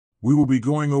We will be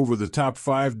going over the top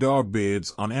 5 dog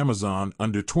beds on Amazon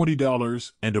under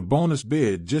 $20 and a bonus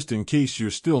bed just in case you're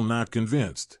still not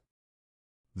convinced.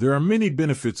 There are many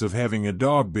benefits of having a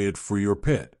dog bed for your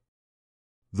pet.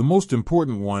 The most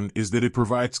important one is that it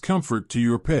provides comfort to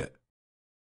your pet.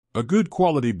 A good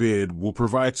quality bed will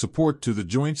provide support to the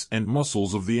joints and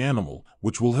muscles of the animal,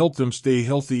 which will help them stay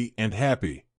healthy and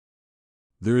happy.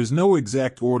 There is no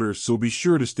exact order, so be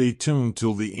sure to stay tuned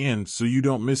till the end so you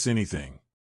don't miss anything.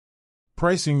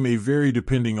 Pricing may vary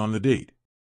depending on the date.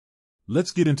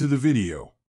 Let's get into the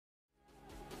video.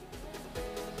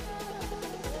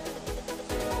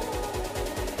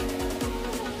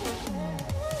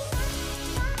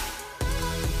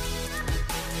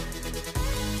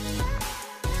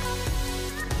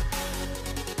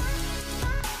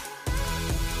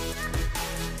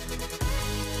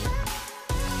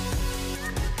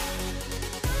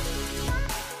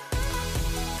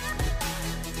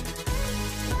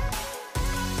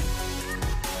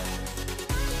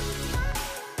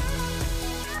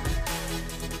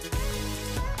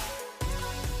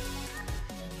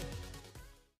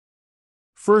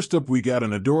 First up, we got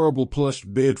an adorable plush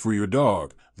bed for your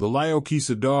dog. The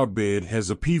Lyokisa dog bed has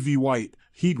a PV white,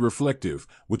 heat reflective,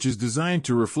 which is designed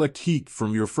to reflect heat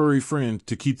from your furry friend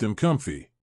to keep them comfy.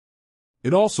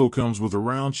 It also comes with a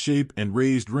round shape and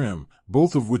raised rim,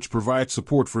 both of which provide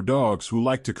support for dogs who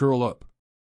like to curl up.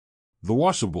 The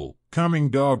washable,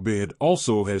 calming dog bed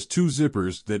also has 2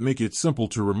 zippers that make it simple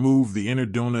to remove the inner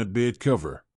donut bed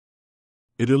cover.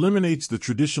 It eliminates the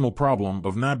traditional problem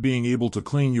of not being able to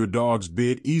clean your dog's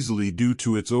bed easily due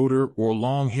to its odor or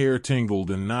long hair tangled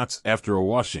in knots after a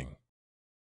washing.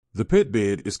 The pet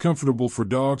bed is comfortable for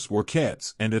dogs or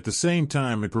cats, and at the same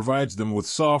time it provides them with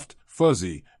soft,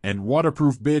 fuzzy, and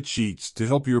waterproof bed sheets to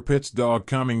help your pet's dog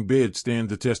calming bed stand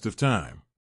the test of time.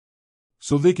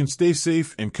 So they can stay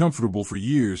safe and comfortable for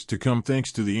years to come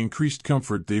thanks to the increased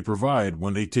comfort they provide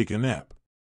when they take a nap.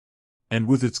 And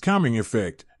with its calming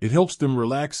effect, it helps them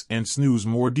relax and snooze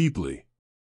more deeply.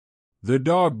 Their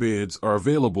dog beds are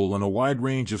available in a wide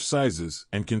range of sizes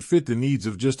and can fit the needs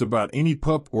of just about any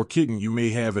pup or kitten you may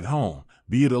have at home,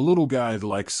 be it a little guy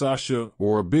like Sasha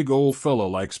or a big old fella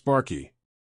like Sparky.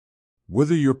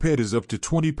 Whether your pet is up to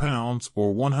 20 pounds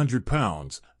or 100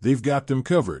 pounds, they've got them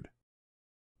covered.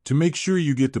 To make sure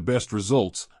you get the best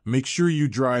results, make sure you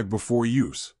dry before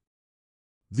use.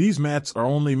 These mats are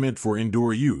only meant for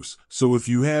indoor use, so if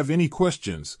you have any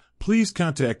questions, please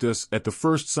contact us at the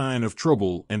first sign of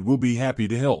trouble and we'll be happy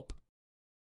to help.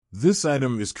 This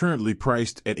item is currently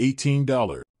priced at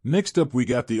 $18. Next up, we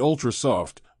got the ultra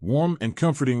soft, warm and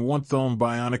comforting One Thumb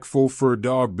Bionic Faux Fur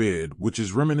Dog Bed, which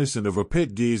is reminiscent of a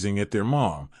pet gazing at their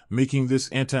mom, making this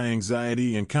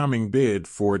anti-anxiety and calming bed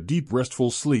for a deep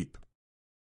restful sleep.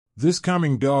 This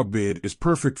calming dog bed is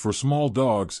perfect for small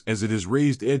dogs as it has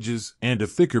raised edges and a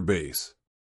thicker base.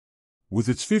 With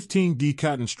its 15D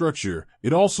cotton structure,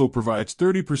 it also provides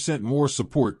 30% more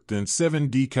support than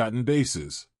 7D cotton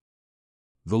bases.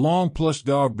 The long plush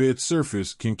dog bed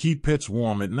surface can keep pets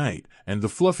warm at night, and the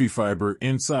fluffy fiber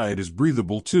inside is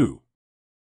breathable too.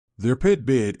 Their pet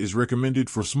bed is recommended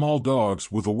for small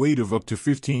dogs with a weight of up to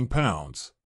 15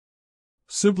 pounds.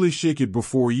 Simply shake it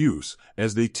before use,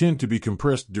 as they tend to be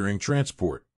compressed during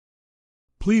transport.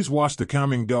 Please wash the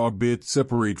calming dog bed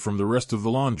separate from the rest of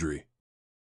the laundry.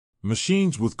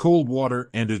 Machines with cold water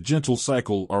and a gentle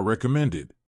cycle are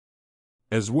recommended.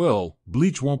 As well,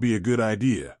 bleach won't be a good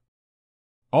idea.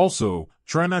 Also,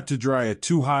 try not to dry at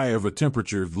too high of a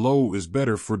temperature. Low is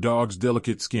better for dogs'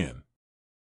 delicate skin.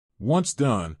 Once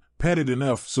done, pat it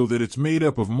enough so that it's made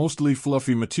up of mostly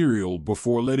fluffy material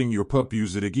before letting your pup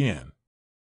use it again.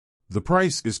 The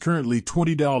price is currently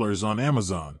 $20 on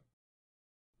Amazon.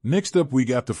 Next up, we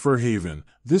got the Fur Haven.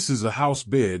 This is a house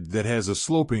bed that has a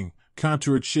sloping,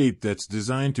 contoured shape that's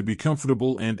designed to be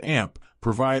comfortable and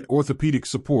provide orthopedic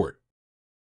support.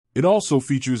 It also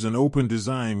features an open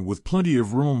design with plenty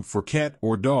of room for cat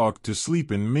or dog to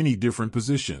sleep in many different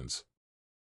positions.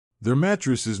 Their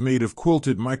mattress is made of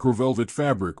quilted microvelvet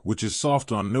fabric, which is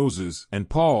soft on noses and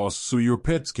paws, so your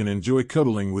pets can enjoy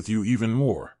cuddling with you even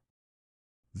more.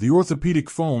 The orthopedic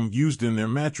foam used in their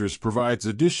mattress provides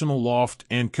additional loft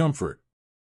and comfort.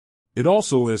 It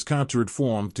also has contoured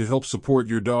form to help support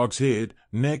your dog's head,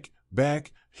 neck,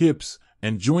 back, hips,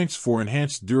 and joints for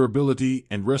enhanced durability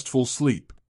and restful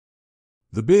sleep.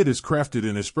 The bed is crafted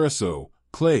in espresso,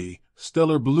 clay,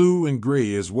 stellar blue and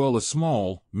gray, as well as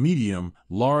small, medium,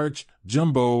 large,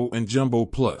 jumbo and jumbo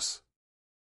plus.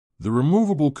 The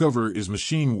removable cover is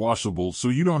machine washable, so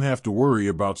you don't have to worry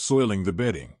about soiling the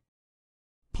bedding.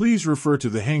 Please refer to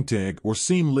the hang tag or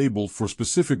seam label for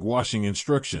specific washing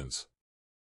instructions.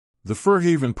 The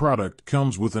Furhaven product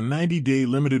comes with a 90-day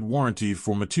limited warranty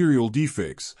for material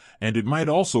defects, and it might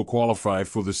also qualify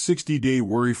for the 60-day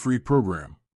worry-free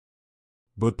program.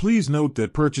 But please note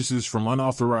that purchases from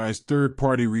unauthorized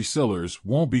third-party resellers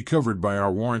won't be covered by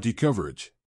our warranty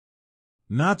coverage.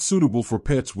 Not suitable for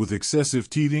pets with excessive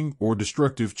teething or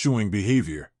destructive chewing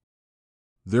behavior.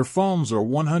 Their foams are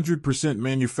 100%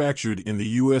 manufactured in the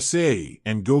USA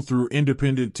and go through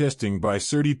independent testing by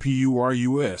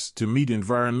CertiPUR-US to meet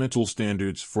environmental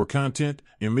standards for content,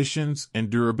 emissions, and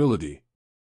durability.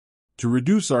 To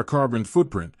reduce our carbon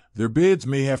footprint, their beds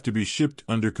may have to be shipped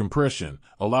under compression,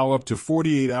 allow up to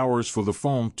 48 hours for the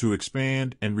foam to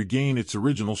expand and regain its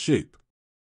original shape.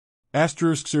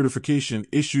 Asterisk certification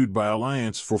issued by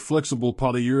Alliance for Flexible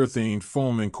Polyurethane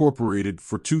Foam Incorporated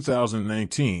for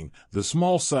 2019. The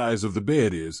small size of the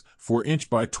bed is 4 inch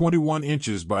by 21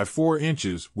 inches by 4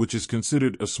 inches, which is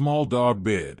considered a small dog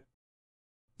bed.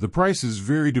 The prices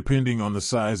vary depending on the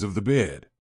size of the bed.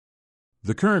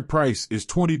 The current price is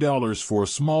 $20 for a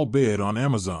small bed on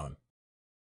Amazon.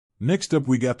 Next up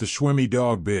we got the Schwemme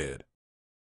dog bed.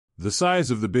 The size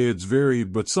of the beds vary,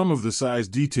 but some of the size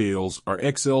details are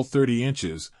XL 30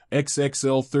 inches,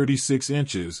 XXL 36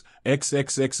 inches,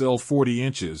 XXXL 40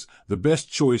 inches, the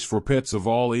best choice for pets of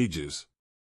all ages.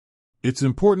 It's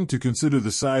important to consider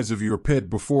the size of your pet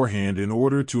beforehand in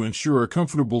order to ensure a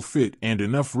comfortable fit and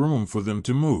enough room for them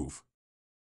to move.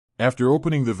 After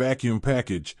opening the vacuum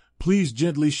package, please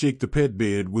gently shake the pet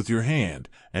bed with your hand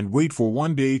and wait for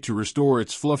 1 day to restore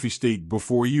its fluffy state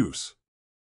before use.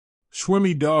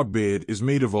 Schwemme dog bed is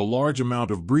made of a large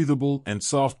amount of breathable and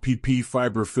soft PP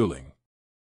fiber filling.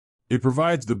 It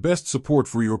provides the best support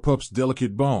for your pup's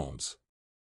delicate bones.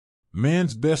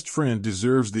 Man's best friend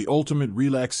deserves the ultimate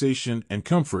relaxation and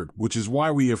comfort, which is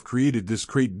why we have created this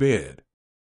crate bed.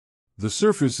 The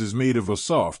surface is made of a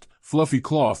soft, fluffy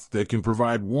cloth that can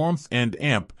provide warmth and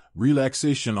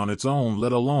relaxation on its own,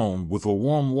 let alone with a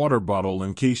warm water bottle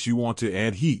in case you want to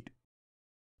add heat.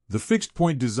 The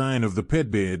fixed-point design of the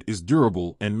pet bed is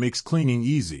durable and makes cleaning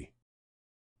easy.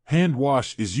 Hand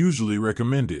wash is usually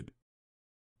recommended.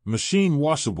 Machine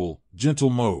washable, gentle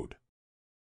mode.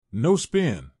 No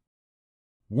spin.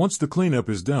 Once the cleanup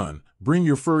is done, bring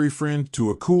your furry friend to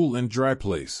a cool and dry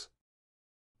place.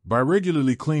 By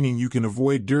regularly cleaning, you can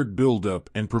avoid dirt buildup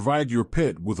and provide your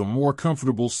pet with a more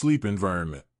comfortable sleep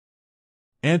environment.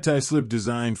 Anti-slip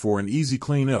designed for an easy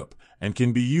cleanup and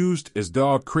can be used as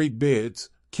dog crate beds,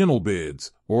 kennel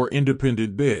beds, or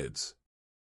independent beds.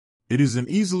 It is an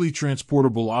easily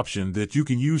transportable option that you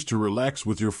can use to relax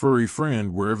with your furry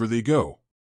friend wherever they go.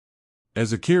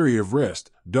 As a carry of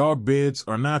rest, dog beds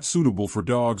are not suitable for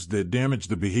dogs that damage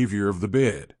the behavior of the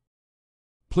bed.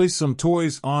 Place some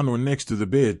toys on or next to the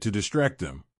bed to distract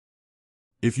them.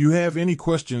 If you have any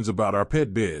questions about our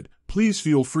pet bed, please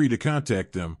feel free to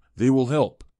contact them. They will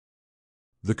help.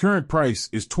 The current price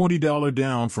is $20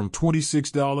 down from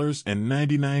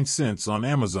 $26.99 on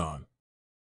Amazon.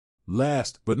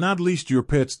 Last but not least, your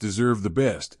pets deserve the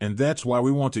best, and that's why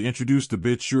we want to introduce the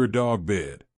BedSure dog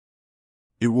bed.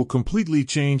 It will completely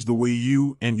change the way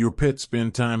you and your pet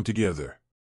spend time together.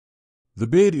 The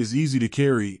bed is easy to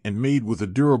carry and made with a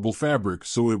durable fabric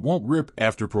so it won't rip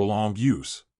after prolonged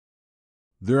use.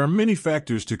 There are many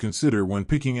factors to consider when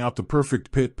picking out the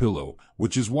perfect pet pillow,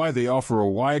 which is why they offer a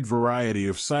wide variety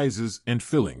of sizes and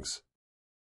fillings.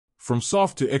 From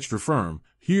soft to extra firm,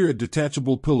 here at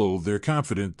Detachable Pillow they're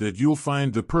confident that you'll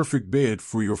find the perfect bed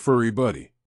for your furry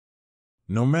buddy.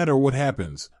 No matter what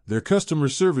happens, their customer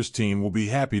service team will be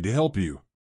happy to help you.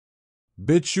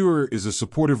 BedSure is a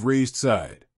supportive raised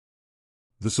side.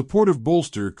 The supportive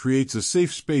bolster creates a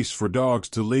safe space for dogs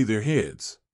to lay their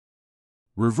heads.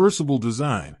 Reversible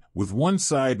design, with one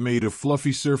side made of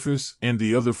fluffy surface and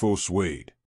the other faux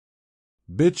suede.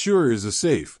 BedSure is a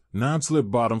safe,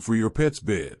 non-slip bottom for your pet's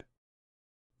bed.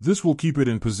 This will keep it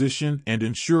in position and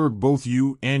ensure both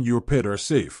you and your pet are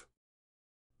safe.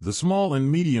 The small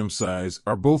and medium size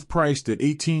are both priced at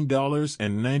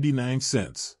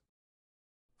 $18.99.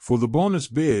 For the bonus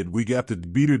bed, we got the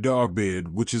Beater dog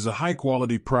bed, which is a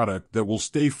high-quality product that will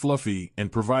stay fluffy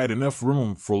and provide enough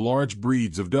room for large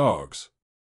breeds of dogs.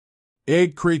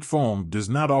 Egg crate foam does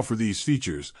not offer these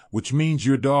features, which means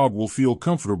your dog will feel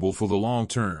comfortable for the long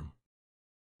term.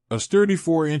 A sturdy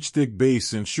 4-inch thick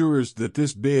base ensures that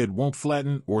this bed won't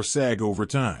flatten or sag over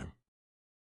time.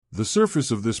 The surface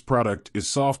of this product is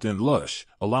soft and lush,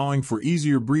 allowing for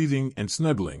easier breathing and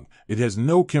snuggling. It has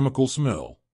no chemical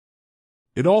smell.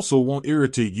 It also won't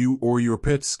irritate you or your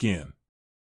pet's skin.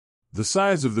 The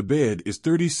size of the bed is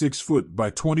 36 foot by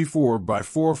 24 by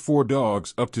 4 for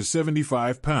dogs up to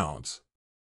 75 pounds.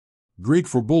 Great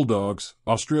for bulldogs,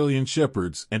 Australian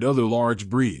shepherds, and other large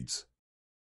breeds.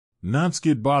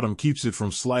 Non-skid bottom keeps it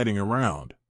from sliding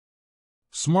around.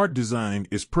 Smart design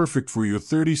is perfect for your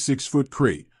 36-foot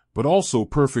crate, but also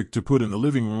perfect to put in the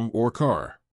living room or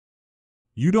car.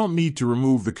 You don't need to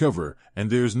remove the cover, and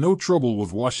there's no trouble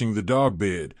with washing the dog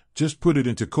bed. Just put it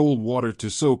into cold water to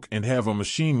soak and have a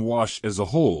machine wash as a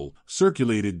whole,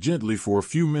 circulate it gently for a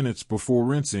few minutes before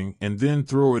rinsing, and then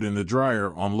throw it in the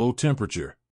dryer on low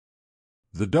temperature.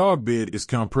 The dog bed is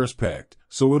compress packed,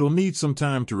 so it'll need some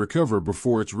time to recover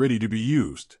before it's ready to be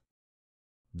used.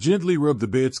 Gently rub the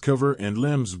bed's cover and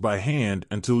limbs by hand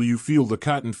until you feel the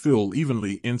cotton fill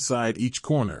evenly inside each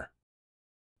corner.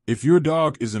 If your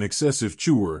dog is an excessive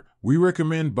chewer, we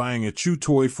recommend buying a chew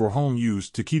toy for home use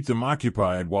to keep them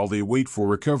occupied while they wait for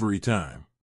recovery time.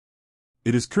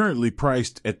 It is currently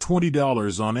priced at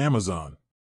 $20 on Amazon.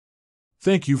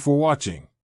 Thank you for watching.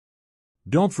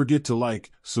 Don't forget to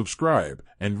like, subscribe,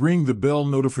 and ring the bell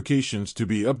notifications to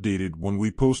be updated when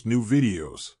we post new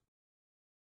videos.